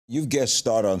You've guest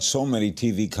starred on so many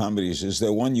TV comedies. Is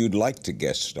there one you'd like to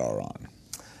guest star on?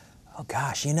 Oh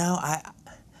gosh, you know,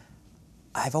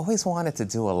 I've always wanted to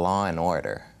do a Law and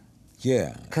Order.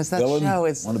 Yeah. Because that villain? show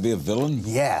is... Want to be a villain?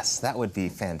 Yes, that would be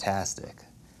fantastic.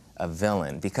 A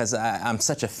villain, because I'm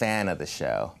such a fan of the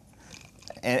show.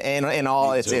 And in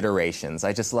all its iterations.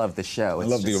 I just love the show. I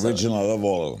love the original, I love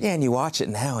all of them. Yeah, and you watch it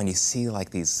now and you see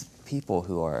like these people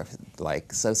who are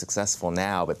like so successful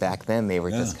now, but back then they were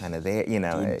just kind of there, you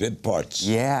know. Doing bit parts.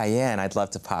 Yeah, and I'd love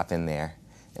to pop in there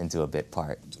and do a bit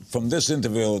part. From this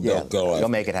interview, they'll go. You'll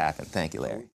make it happen. Thank you,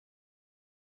 Larry.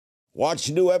 Watch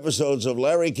new episodes of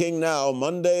Larry King Now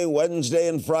Monday, Wednesday,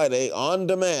 and Friday on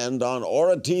demand on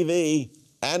Aura TV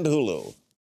and Hulu.